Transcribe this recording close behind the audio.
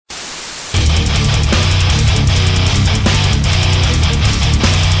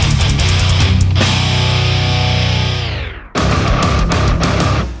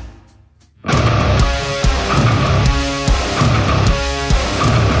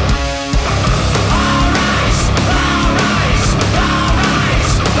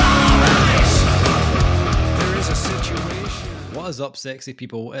up, sexy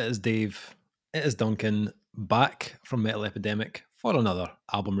people? It is Dave. It is Duncan, back from Metal Epidemic for another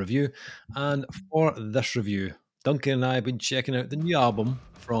album review. And for this review, Duncan and I have been checking out the new album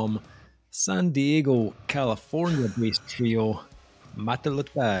from San Diego, California-based trio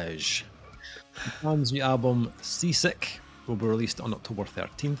Matelotage. The band's new album, Seasick, will be released on October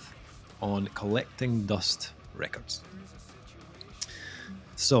 13th on Collecting Dust Records.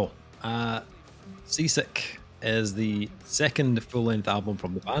 So, Seasick is the second full-length album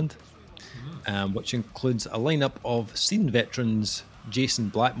from the band, which includes a lineup of scene veterans Jason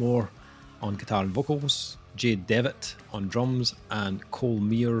Blackmore on guitar and vocals, Jade Devitt on drums, and Cole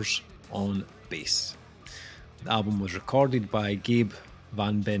Mears on bass. The album was recorded by Gabe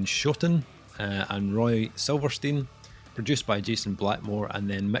Van Ben Schoten and Roy Silverstein, produced by Jason Blackmore, and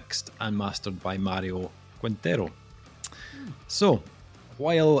then mixed and mastered by Mario Quintero. So,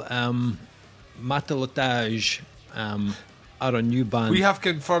 while Matelotage are a new band... We have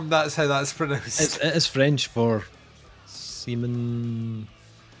confirmed that's how that's pronounced. It is French for semen...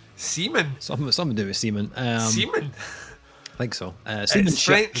 Semen? Something to do with semen. Semen? I think so. It's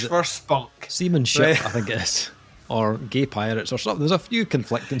French for spunk. Seamanship, right. I think it is. Or gay pirates or something. There's a few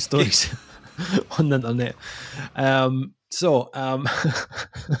conflicting stories on the internet.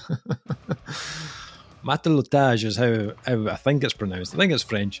 Matelotage is how I think it's pronounced. I think it's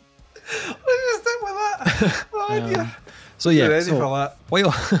French. Let's just stick with that. Oh, dear. So yeah, ready for that.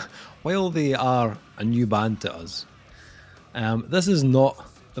 While they are a new band to us, this is not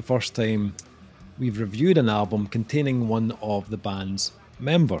the first time we've reviewed an album containing one of the band's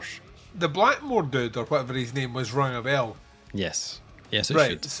members. The Blackmore dude, or whatever his name was, rang a bell. Yes, it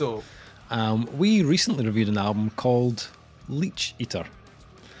right, should. So we recently reviewed an album called Leech Eater.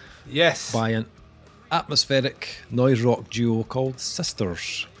 Yes. By an atmospheric noise rock duo called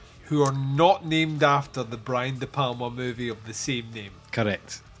Sisters. Who are not named after the Brian De Palma movie of the same name.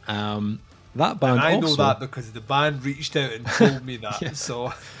 Correct. That band, and I also, know that because the band reached out and told me that. Yeah.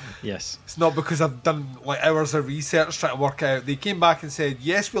 So yes, it's not because I've done like hours of research trying to work out. They came back and said,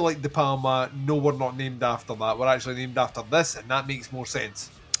 yes, we like De Palma. No, we're not named after that. We're actually named after this, and that makes more sense.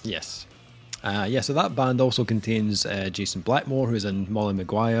 Yes. So that band also contains Jason Blackmore, who's in Molly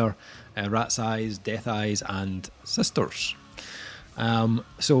Maguire, Rat's Eyes, Death Eyes, and Sisters.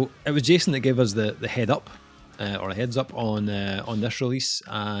 So it was Jason that gave us the head up, or a heads up on this release,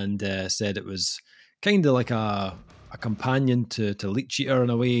 and said it was kind of like a companion to Leech Eater in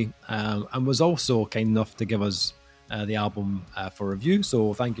a way, and was also kind enough to give us the album for review.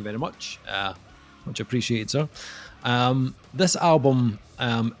 So thank you very much, much appreciated, sir. This album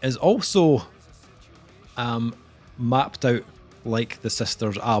is also mapped out like the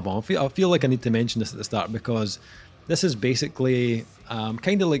Sisters album. I feel like I need to mention this at the start because this is basically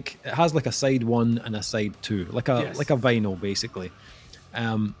kind of like, it has like a side 1 and a side 2, like a vinyl basically,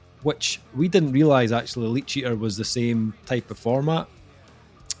 which we didn't realise actually Leech Eater was the same type of format.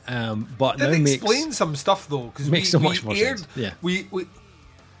 But did now explain some stuff though, because makes so much more sense. Yeah,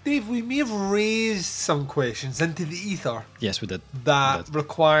 Dave, we may have raised some questions into the ether. Yes, we did. That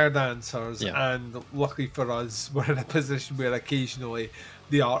required answers, yeah. And luckily for us, we're in a position where occasionally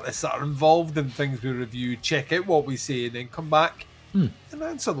the artists that are involved in things we review check out what we say and then come back and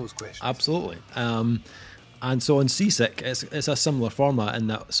answer those questions. Absolutely. And so on Seasick, it's a similar format in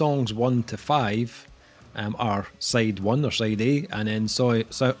that songs 1 to 5 are side 1 or side A, and then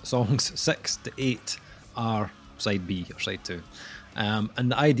songs 6 to 8 are side B or side 2.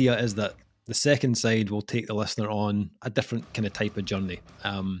 And the idea is that the second side will take the listener on a different kind of type of journey.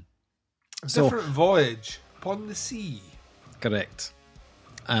 Different voyage upon the sea. Correct.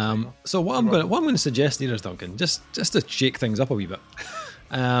 So what I'm going to suggest here is, Duncan, just to shake things up a wee bit,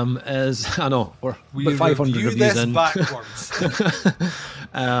 is, I know we're about 500 reviews in. Backwards.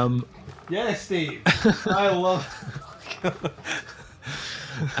 Yes, Steve. I love.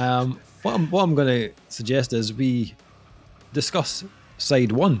 What I'm going to suggest is we discuss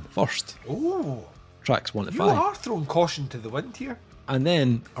side 1 first. Oh, tracks 1 to 5. You are throwing caution to the wind here. And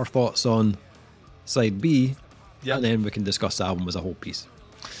then our thoughts on side B, and then we can discuss the album as a whole piece.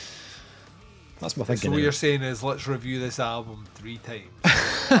 That's my thinking. So what you're saying is, let's review this album 3 times.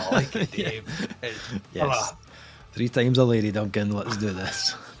 I like it, Dave. Yes. 3 times a lady, Duncan. Let's do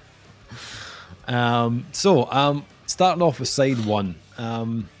this. So starting off with side 1.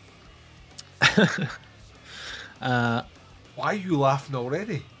 Why are you laughing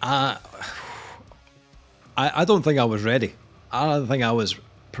already? I don't think I was ready. I don't think I was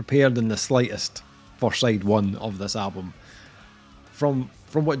prepared in the slightest for side 1 of this album. From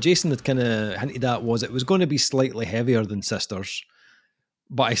what Jason had kind of hinted at, was it was going to be slightly heavier than Sisters,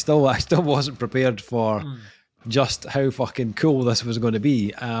 but I still wasn't prepared for just how fucking cool this was going to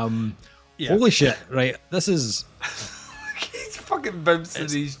be. Holy shit! Right, this is. He's fucking bouncing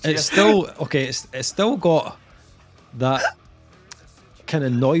these chairs. It's still okay. It's still got that kind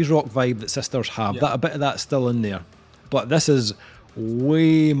of noise rock vibe that Sisters have. That a bit of that's still in there, but this is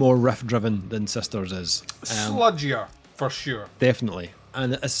way more riff driven than Sisters is. Sludgier for sure, definitely.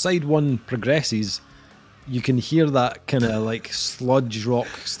 And as side one progresses, you can hear that kind of like sludge rock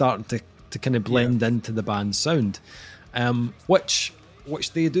starting to kind of blend into the band's sound, which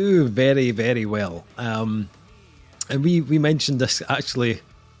they do very, very well. And we mentioned this actually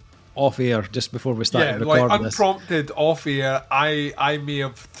off air just before we started recording like unprompted off air. I may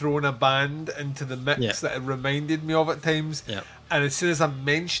have thrown a band into the mix that it reminded me of at times. And as soon as I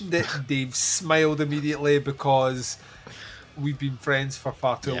mentioned it, Dave smiled immediately because we've been friends for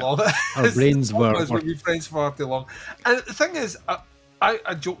far too long. Our brains were we've been friends for far too long. And the thing is,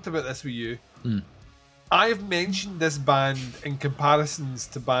 I joked about this with you. I've mentioned this band in comparisons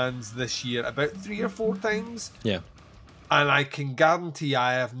to bands this year about 3 or 4 times. And I can guarantee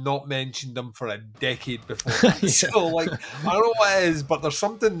I have not mentioned them for a decade before that. So, like, I don't know what it is, but there's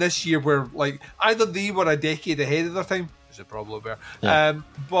something this year where, like, either they were a decade ahead of their time, which they probably were,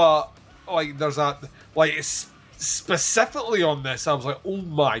 but, like, there's that, like, specifically on this, I was like, oh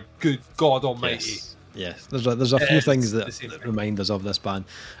my good God almighty. Yes. There's a few things that remind us of this band.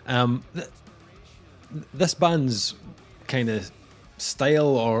 This band's kind of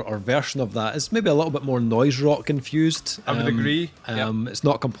style or version of that is maybe a little bit more noise rock infused. I would agree. It's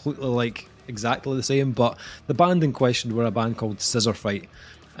not completely like exactly the same, but the band in question were a band called Scissor Fight.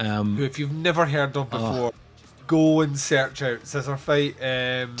 Who, if you've never heard of before, go and search out Scissor Fight.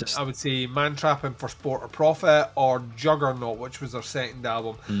 I would say Man Trapping for Sport or Profit or Juggernaut, which was their second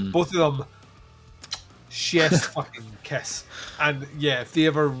album. Both of them, chef's fucking kiss. And yeah, if they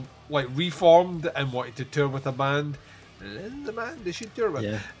ever like reformed and wanted to tour with a band, the band they should tour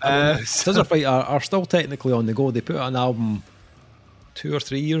with. Scissor Fight are still technically on the go. They put out an album 2 or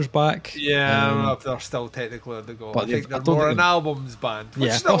 3 years back. I don't know if they're still technically on the go. But I think they're more an albums band,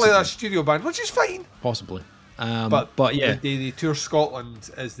 which is not like a studio band, which is fine. Possibly. But yeah, the day they tour Scotland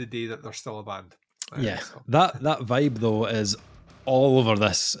is the day that they're still a band. So. That vibe though is all over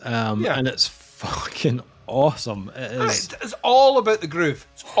this, and it's fucking awesome. It's all about the groove.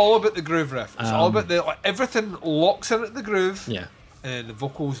 It's all about the groove riff. It's all about everything locks in at the groove. And the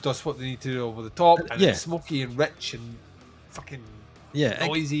vocals does what they need to do over the top, and it's smoky and rich and fucking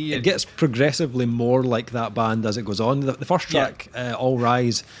noisy. It gets progressively more like that band as it goes on. The first track, All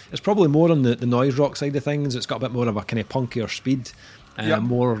Rise, is probably more on the noise rock side of things. It's got a bit more of a kind of punkier speed,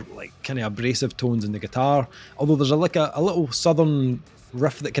 more like kind of abrasive tones in the guitar. Although there's a little southern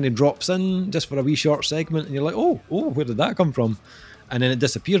riff that kind of drops in just for a wee short segment, and you're like, oh, where did that come from? And then it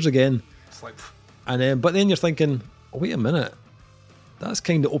disappears again. It's like, but then you're thinking, oh, wait a minute, that's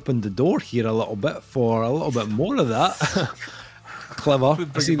kind of opened the door here a little bit for a little bit more of that. Clever.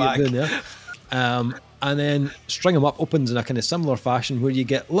 I see what you're doing there. And then String 'Em Up opens in a kind of similar fashion where you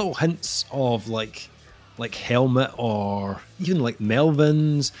get little hints of like Helmet or even like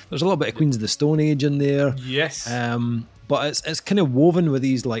Melvins. There's a little bit of Queens of the Stone Age in there. Yes. But it's kind of woven with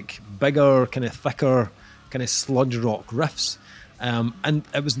these like bigger, kind of thicker, kind of sludge rock riffs. And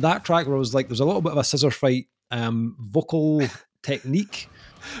it was that track where I was like, there's a little bit of a Scissor Fight vocal technique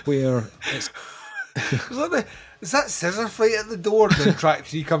where it's... Is that Scissor Fight at the door? And then track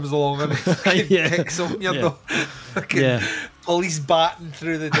 3 comes along and kicks on your door. Police batting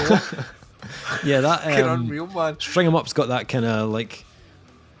through the door. That unreal, man. String 'Em Up's got that kind of like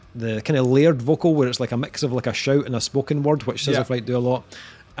the kind of layered vocal where it's like a mix of like a shout and a spoken word, which Scissor Fight do a lot.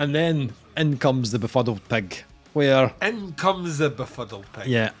 And then in comes the Befuddled Pig, where in comes the Befuddled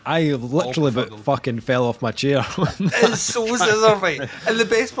Pig. I literally fucking fell off my chair. It's so Scissor Fight, and the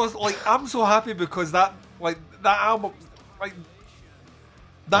best part, like, I'm so happy because that album, like,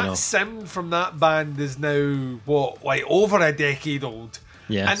 that sound from that band is now over a decade old.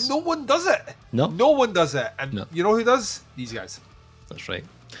 And no one does it. No one does it. And you know who does? These guys. That's right.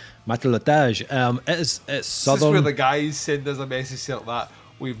 Matelotage. It's southern. This is where the guys send us a message like that.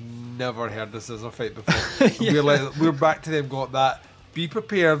 We've never heard of Scissor Fight before. We're back to them. Got that. Be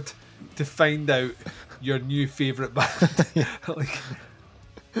prepared to find out your new favourite band.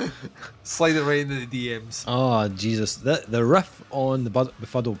 Slide it right into the DMs. Oh Jesus! The riff on the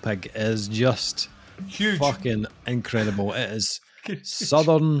Befuddled Pig is just huge, fucking incredible. It is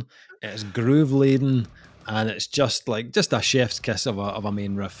southern. It's groove laden. And it's just a chef's kiss of a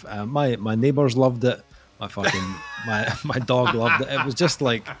main riff. My neighbours loved it. My dog loved it. It was just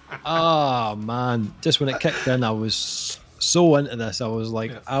like, man. Just when it kicked in, I was so into this. I was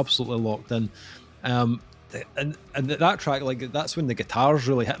like absolutely locked in. and that track, like that's when the guitars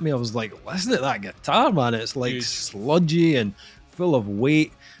really hit me. I was like, listen to that guitar, man! It's like Huge. sludgy and full of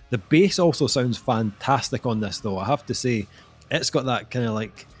weight. The bass also sounds fantastic on this, though. I have to say, it's got that kind of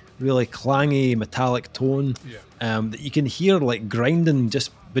like really clangy metallic tone that you can hear like grinding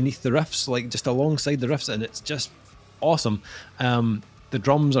just beneath the riffs, like just alongside the riffs, and it's just awesome. The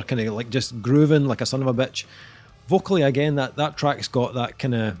drums are kind of like just grooving like a son of a bitch. Vocally, again, that track's got that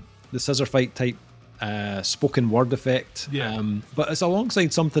kind of the scissor fight type spoken word effect, but it's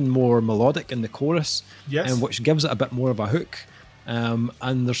alongside something more melodic in the chorus, which gives it a bit more of a hook.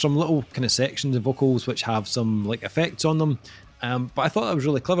 And there's some little kind of sections of vocals which have some like effects on them. But I thought that was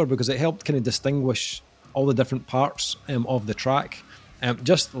really clever because it helped kind of distinguish all the different parts of the track.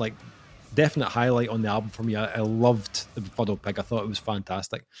 Just like definite highlight on the album for me. I loved the Befuddled Pig. I thought it was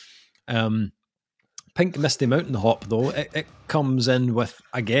fantastic. Pink Misty Mountain Hop, though, it comes in with,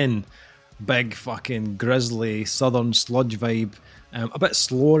 again, big fucking grizzly southern sludge vibe. A bit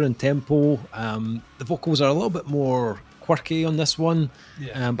slower in tempo. The vocals are a little bit more quirky on this one.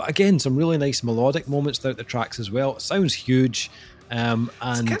 But again, some really nice melodic moments throughout the tracks as well. It sounds huge. And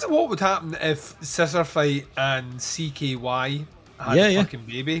it's kind of what would happen if Scissor Fight and CKY had a fucking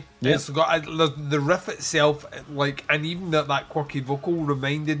baby. It's got the riff itself, like, and even that quirky vocal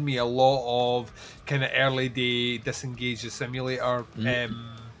reminded me a lot of kind of early day Disengage the Simulator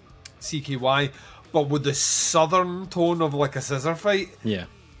CKY, but with the southern tone of like a Scissor Fight.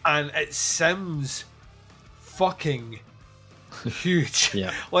 And it sounds fucking huge.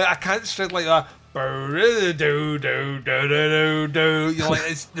 Like I can't straight like that. You know, like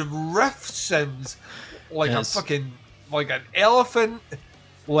it's the riff sounds like a fucking like an elephant,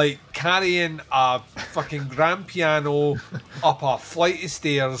 like carrying a fucking grand piano up a flight of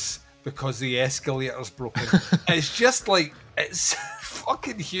stairs because the escalator's broken. It's just like it's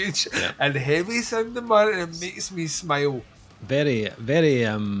fucking huge and heavy sounding, man, and it makes me smile. Very, very,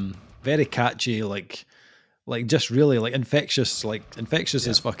 very catchy, like just really like infectious. Like infectious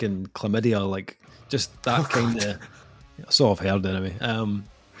is fucking chlamydia, like just that kind of. So I've heard anyway.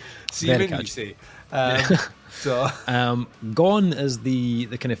 See, even you say. So Gone is the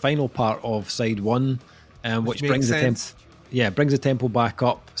kind of final part of side one, which brings sense. Brings the tempo back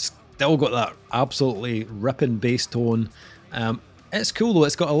up. Still got that absolutely ripping bass tone. It's cool though.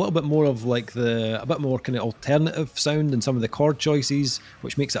 It's got a little bit more of like a bit more kind of alternative sound in some of the chord choices,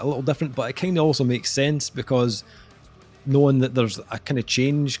 which makes it a little different. But it kind of also makes sense because knowing that there's a kind of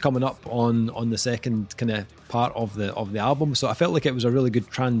change coming up on the second kind of part of the album. So I felt like it was a really good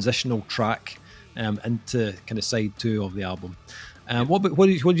transitional track into kind of side two of the album. What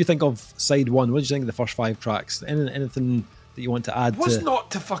do you think of side one? What did you think of the first 5 tracks? Anything that you want to add? What's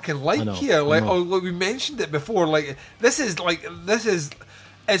not to fucking like here? Like, like we mentioned it before. Like this is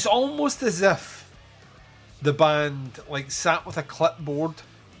it's almost as if the band like sat with a clipboard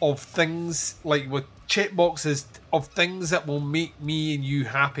of things, like with checkboxes of things that will make me and you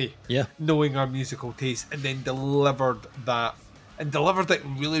happy. Knowing our musical taste, and then delivered it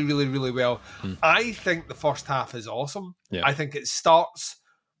really, really, really well. I think the first half is awesome. I think it starts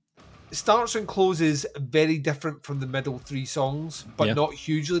and closes very different from the middle 3 songs, but not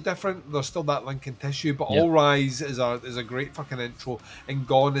hugely different. There's still that link in tissue, but All Rise is a great fucking intro, and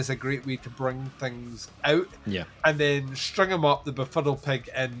Gone is a great way to bring things out. And then String 'Em Up, The Befuddled Pig,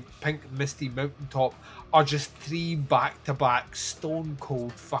 and Pink Misty Mountaintop are just 3 back-to-back stone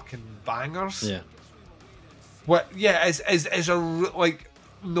cold fucking bangers. As a like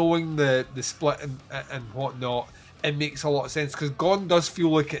knowing the split and whatnot, it makes a lot of sense because Gone does feel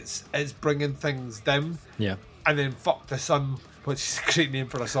like it's bringing things down. And then Fuck the Sun, which is a great name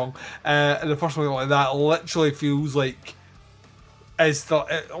for a song, and the first one like that literally feels like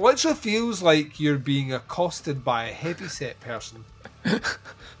it literally feels like you're being accosted by a heavyset person.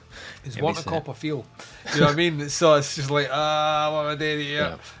 It's what a cop I feel. You know what I mean? So it's just like, what am I doing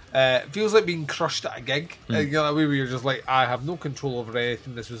here? It feels like being crushed at a gig. You know, that way where you're just like, I have no control over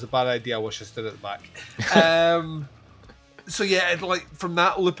anything. This was a bad idea. I wish I stood at the back. So yeah, like from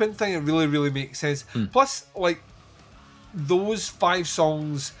that looping thing, it really, really makes sense. Plus, like those 5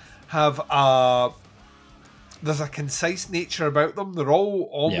 songs have there's a concise nature about them. They're all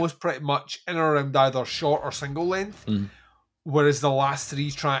almost pretty much in or around either short or single length. Whereas the last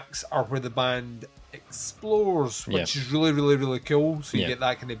 3 tracks are where the band explores, which is really, really, really cool. So you get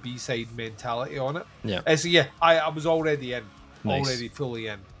that kind of B-side mentality on it. So yeah, I was already in, already fully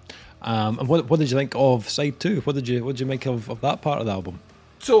in. And what did you think of side 2? What did you make of that part of the album?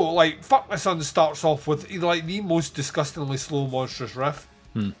 So like, Fuck My Son starts off with like the most disgustingly slow, monstrous riff.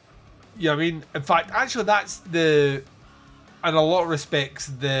 You know what I mean? In fact, actually, that's the in a lot of respects,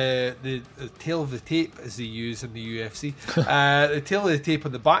 the tail of the tape, as they use in the UFC, the tail of the tape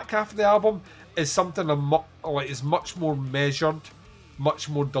on the back half of the album is something is much more measured, much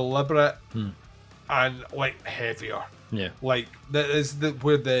more deliberate, and like heavier. Yeah, like that is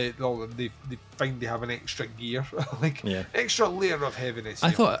where they find they have an extra gear, extra layer of heaviness.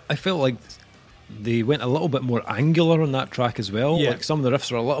 I felt like they went a little bit more angular on that track as well. Yeah. Like some of the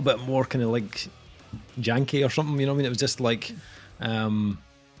riffs were a little bit more kind of like janky or something. You know what I mean? It was just like a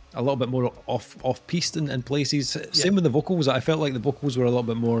little bit more off piste in places. Same with the vocals. I felt like the vocals were a little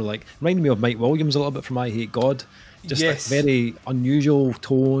bit more like reminded me of Mike Williams a little bit from I Hate God. Just a very unusual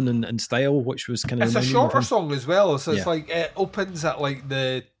tone and style, which was kind of. It's a shorter song as well, so it's like it opens at like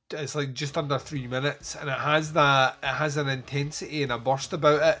it's like just under 3 minutes, and it has an intensity and a burst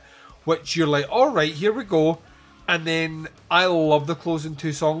about it, which you're like, all right, here we go. And then I love the closing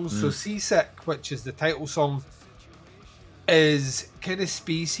 2 songs. So Seasick, which is the title song, is kind of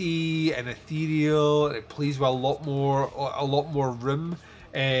spacey and ethereal, and it plays with a lot more room.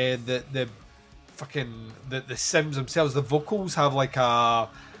 The Sims themselves, the vocals have like a,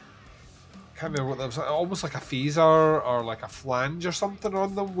 can't remember what that was, almost like a phaser or like a flange or something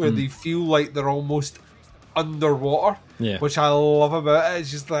on them, where they feel like they're almost underwater, which I love about it. It's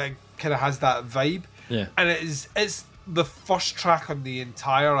just like kind of has that vibe, and it's the first track on the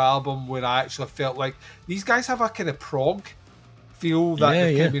entire album where I actually felt like these guys have a kind of prog feel that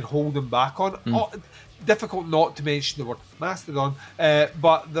they've kind of been holding back on. Difficult not to mention the word Mastodon,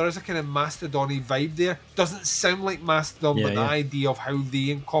 but there is a kind of Mastodon-y vibe there. Doesn't sound like Mastodon, but the idea of how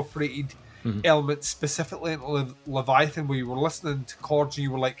they incorporated elements specifically into Leviathan, where you were listening to chords and you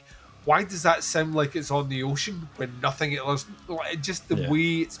were like, why does that sound like it's on the ocean when nothing else? Just the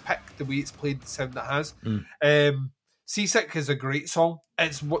way it's picked, the way it's played, the sound it has. Seasick is a great song.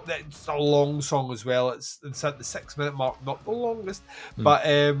 It's a long song as well. It's at the 6 minute mark, not the longest, but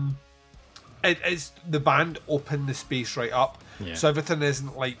it's the band opened the space right up, so everything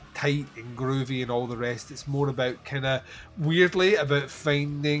isn't like tight and groovy and all the rest. It's more about kind of weirdly about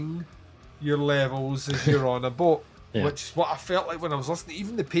finding your levels as you're on a boat. Which is what I felt like when I was listening.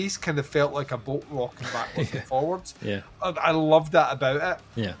 Even the pace kind of felt like a boat rocking backwards and forwards. I loved that about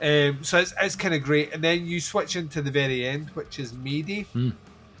it. So it's kind of great. And then you switch into the very end, which is Mayday,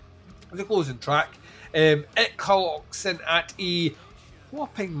 the closing track. It clocks in at a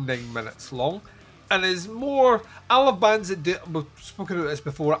whopping 9 minutes long, and is more. I love bands that do. We've spoken about this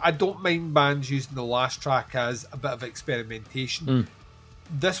before. I don't mind bands using the last track as a bit of experimentation.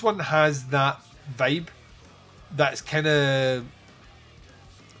 This one has that vibe. That's kind of.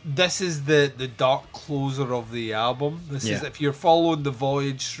 This is the dark closer of the album. This is, if you're following the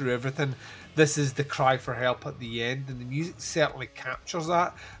voyage through everything, this is the cry for help at the end, and the music certainly captures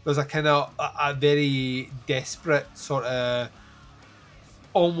that. There's a kind of a very desperate sort of,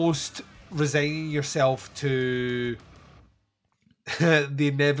 almost resigning yourself to the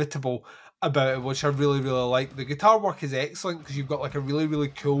inevitable about it, which I really, really like. The guitar work is excellent because you've got like a really, really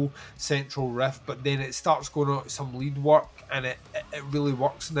cool central riff, but then it starts going on some lead work, and it really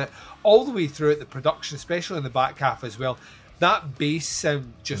works in it all the way through it. The production, especially in the back half as well, that bass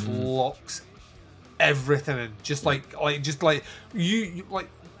sound just locks everything in. Just like you,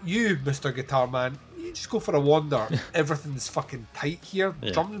 Mr. Guitar Man, you just go for a wander. Everything's fucking tight here.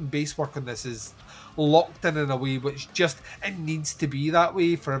 Drum and bass work on this is locked in a way which just, it needs to be that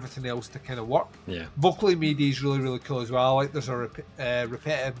way for everything else to kind of work. Vocally, Mayday is really, really cool as well. Like there's a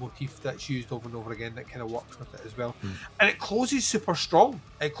repetitive motif that's used over and over again that kind of works with it as well. And it closes super strong.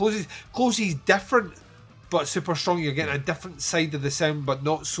 It closes different but super strong. You're getting a different side of the sound, but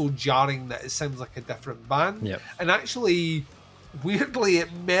not so jarring that it sounds like a different band. And actually, weirdly,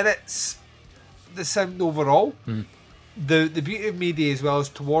 it merits the sound overall. The beauty of Mayday as well is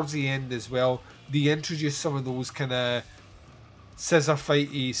towards the end as well, they introduce some of those kind of scissor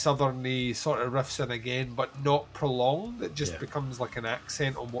fighty, southerny sort of riffs in again, but not prolonged. It just becomes like an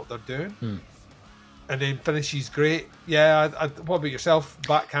accent on what they're doing. And then finishes great. What about yourself?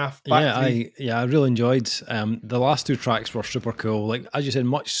 Back half, I really enjoyed. The last 2 tracks were super cool. Like as you said,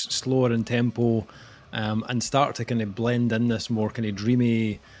 much slower in tempo, and start to kind of blend in this more kind of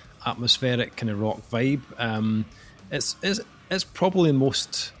dreamy, atmospheric kind of rock vibe. It's probably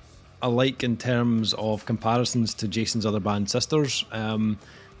most alike in terms of comparisons to Jason's other band Sisters.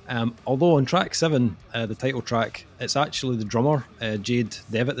 Although on track 7, the title track, it's actually the drummer, Jade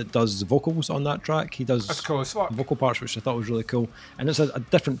Devitt, that does the vocals on that track. He does vocal parts, which I thought was really cool. And it's a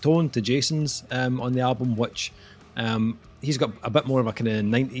different tone to Jason's on the album, which he's got a bit more of a kind of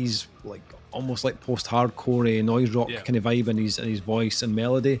 90s, like almost like post-hardcore noise rock kind of vibe in his voice and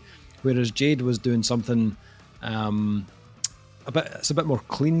melody. Whereas Jade was doing something it's a bit more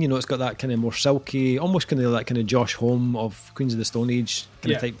clean, you know. It's got that kind of more silky, almost kind of that kind of Josh Homme of Queens of the Stone Age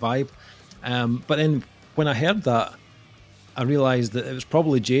kind of type vibe. But then when I heard that, I realised that it was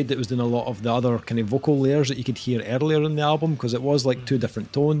probably Jade that was doing a lot of the other kind of vocal layers that you could hear earlier in the album, because it was like two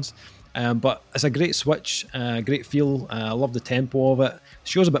different tones. But it's a great switch, great feel. I love the tempo of it.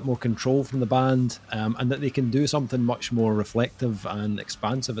 Shows a bit more control from the band, and that they can do something much more reflective and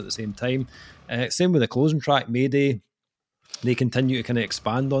expansive at the same time. Same with the closing track, Mayday. They continue to kind of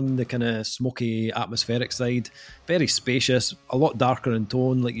expand on the kind of smoky atmospheric side. Very spacious, a lot darker in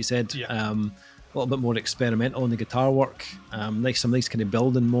tone, like you said. A little bit more experimental in the guitar work. Some nice kind of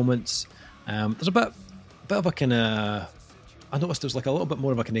building moments. There's a bit of a kind of... I noticed there's like a little bit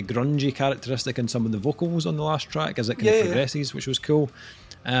more of a kind of grungy characteristic in some of the vocals on the last track as it kind of progresses, which was cool.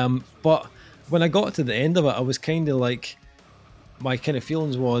 But when I got to the end of it, I was kind of like... My kind of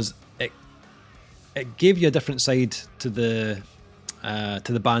feelings was... It gave you a different side to the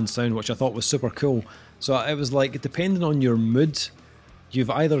band's sound, which I thought was super cool. So it was like, depending on your mood, you've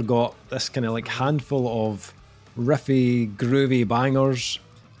either got this kind of like handful of riffy, groovy bangers,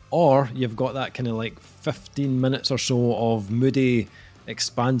 or you've got that kind of like 15 minutes or so of moody,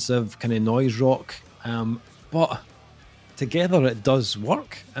 expansive kind of noise rock. But together it does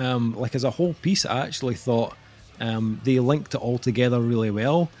work. Like as a whole piece, I actually thought they linked it all together really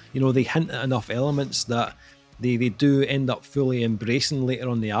well. You know, they hint at enough elements that they do end up fully embracing later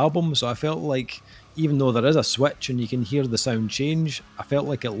on the album. So I felt like, even though there is a switch and you can hear the sound change, I felt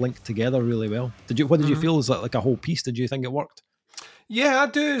like it linked together really well. What did you feel? Is that like a whole piece? Did you think it worked? Yeah, I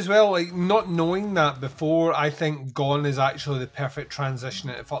do as well. Like, not knowing that before, I think Gone is actually the perfect transition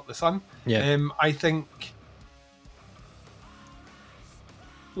into Fuck the Sun. Yeah. I think...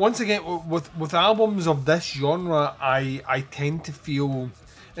 Once again, with albums of this genre, I tend to feel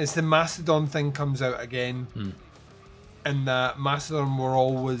it's the Mastodon thing comes out again, and that Mastodon were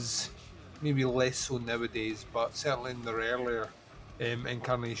always, maybe less so nowadays, but certainly in their earlier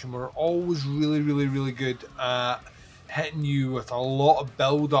incarnation, were always really, really, really good at hitting you with a lot of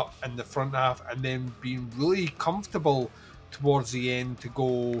build up in the front half, and then being really comfortable towards the end to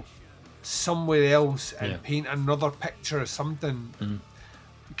go somewhere else and paint another picture of something.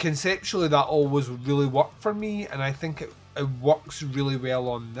 Conceptually, that always really worked for me, and I think it works really well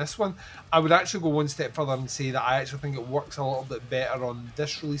on this one. I would actually go one step further and say that I actually think it works a little bit better on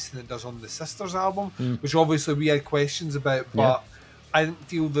this release than it does on the Sisters album, which obviously we had questions about, but I didn't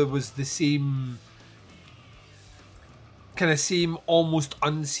feel there was the same almost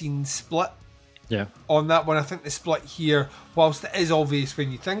unseen split on that one. I think the split here, whilst it is obvious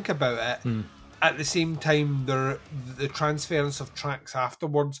when you think about it, at the same time, the transference of tracks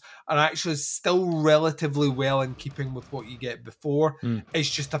afterwards are actually still relatively well in keeping with what you get before. It's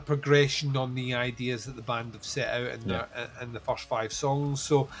just a progression on the ideas that the band have set out in the first 5 songs.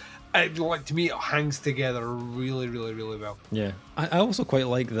 So, to me, it hangs together really, really, really well. Yeah, I also quite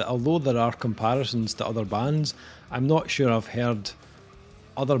like that. Although there are comparisons to other bands, I'm not sure I've heard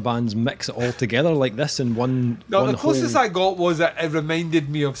other bands mix it all together like this in one. No, the closest I got was that it reminded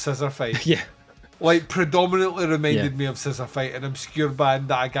me of Scissor Fight. Like, predominantly reminded me of Scissor Fight, an obscure band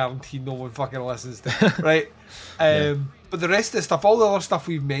that I guarantee no one fucking listens to, right? But the rest of the stuff, all the other stuff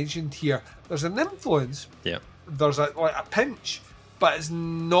we've mentioned here, there's an influence. There's a pinch, but it's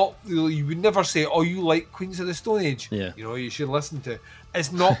not really, you would never say, oh, you like Queens of the Stone Age. You know, you should listen to.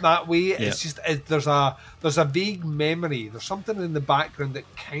 It's not that way. It's just, there's a vague memory. There's something in the background that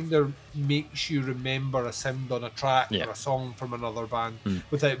kind of makes you remember a sound on a track or a song from another band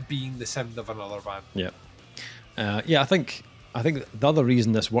without being the sound of another band. I think the other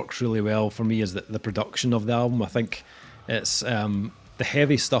reason this works really well for me is the production of the album. I think it's the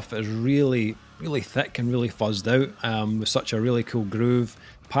heavy stuff is really, really thick and really fuzzed out with such a really cool groove,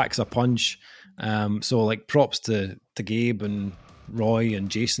 packs a punch. So like props to Gabe and Roy and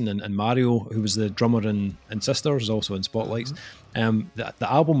Jason and Mario, who was the drummer in Sisters, also in Spotlights. The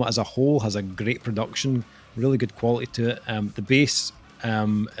album as a whole has a great production, really good quality to it. The bass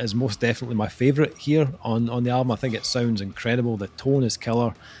is most definitely my favourite here on the album. I think it sounds incredible. The tone is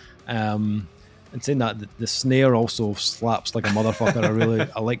killer. And saying that, the snare also slaps like a motherfucker.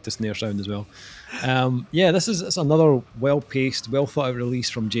 I like the snare sound as well. It's another well-paced, well-thought-out release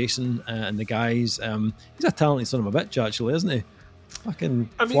from Jason and the guys. He's a talented son of a bitch, actually, isn't he? Fucking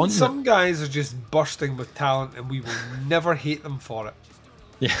some guys are just bursting with talent, and we will never hate them for it.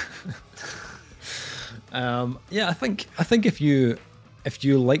 I think if you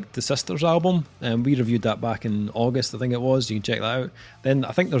liked the Sisters album, we reviewed that back in August, I think it was. You can check that out. Then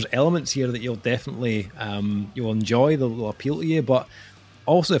I think there's elements here that you'll definitely you'll enjoy. They'll appeal to you, but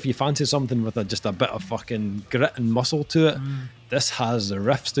also, if you fancy something with just a bit of fucking grit and muscle to it, this has the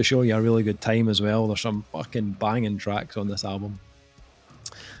riffs to show you a really good time as well. There's some fucking banging tracks on this album.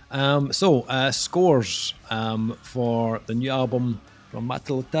 Scores for the new album from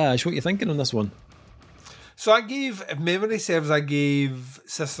Matelotage. What are you thinking on this one? So I gave, if memory serves, I gave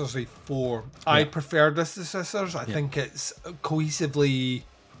Sisters a 4. Yeah. I preferred this to Sisters. I think it's cohesively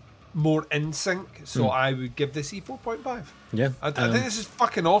more in sync, so I would give this a 4.5. Yeah. I think this is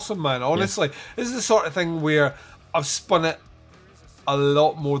fucking awesome, man. Honestly, this is the sort of thing where I've spun it a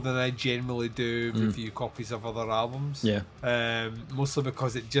lot more than I generally do review copies of other albums. Yeah. Mostly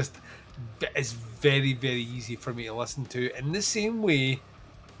because it just is very, very easy for me to listen to in the same way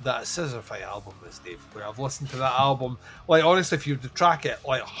that Scissorfy album is, Dave, where I've listened to that album, like, honestly, if you were to track it,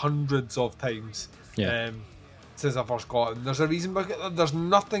 like, hundreds of times since I first got it. And there's a reason, but there's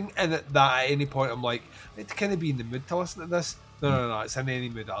nothing in it that at any point I'm like, I need to kind of be in the mood to listen to this. No, it's an any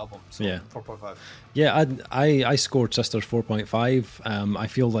mood album. So 4.5. Yeah, I scored Sisters 4.5. I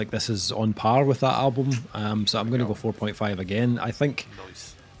feel like this is on par with that album, so I'm going to go 4.5 again. I think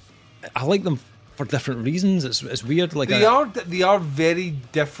I like them for different reasons. It's weird. Like they are very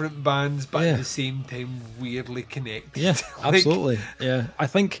different bands, but at the same time weirdly connected. Yeah, absolutely. Yeah, I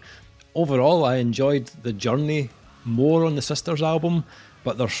think overall I enjoyed the journey more on the Sisters album,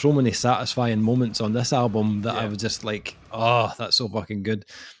 but there's so many satisfying moments on this album that I was just like, oh, that's so fucking good.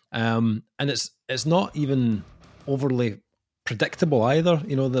 And it's not even overly predictable either.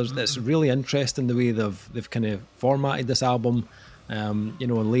 You know, it's really interesting the way they've kind of formatted this album. And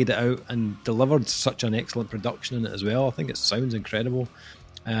laid it out and delivered such an excellent production in it as well. I think it sounds incredible.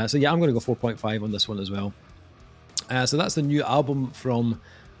 I'm going to go 4.5 on this one as well. So that's the new album from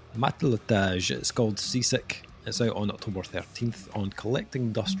Matelotage. It's called Seasick. It's out on October 13th on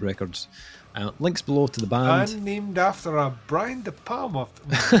Collecting Dust Records. Links below to the band. And named after a Brian De Palma.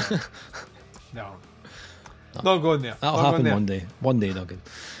 No. Not going there. That'll happen one day. One day, Duggan.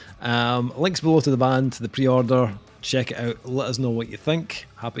 Links below to the band, the pre-order. Check it out. Let us know what you think.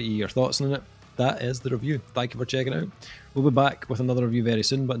 Happy to hear your thoughts on it. That is the review. Thank you for checking it out. We'll be back with another review very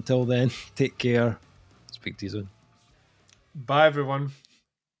soon, but until then, take care. Speak to you soon. Bye, everyone.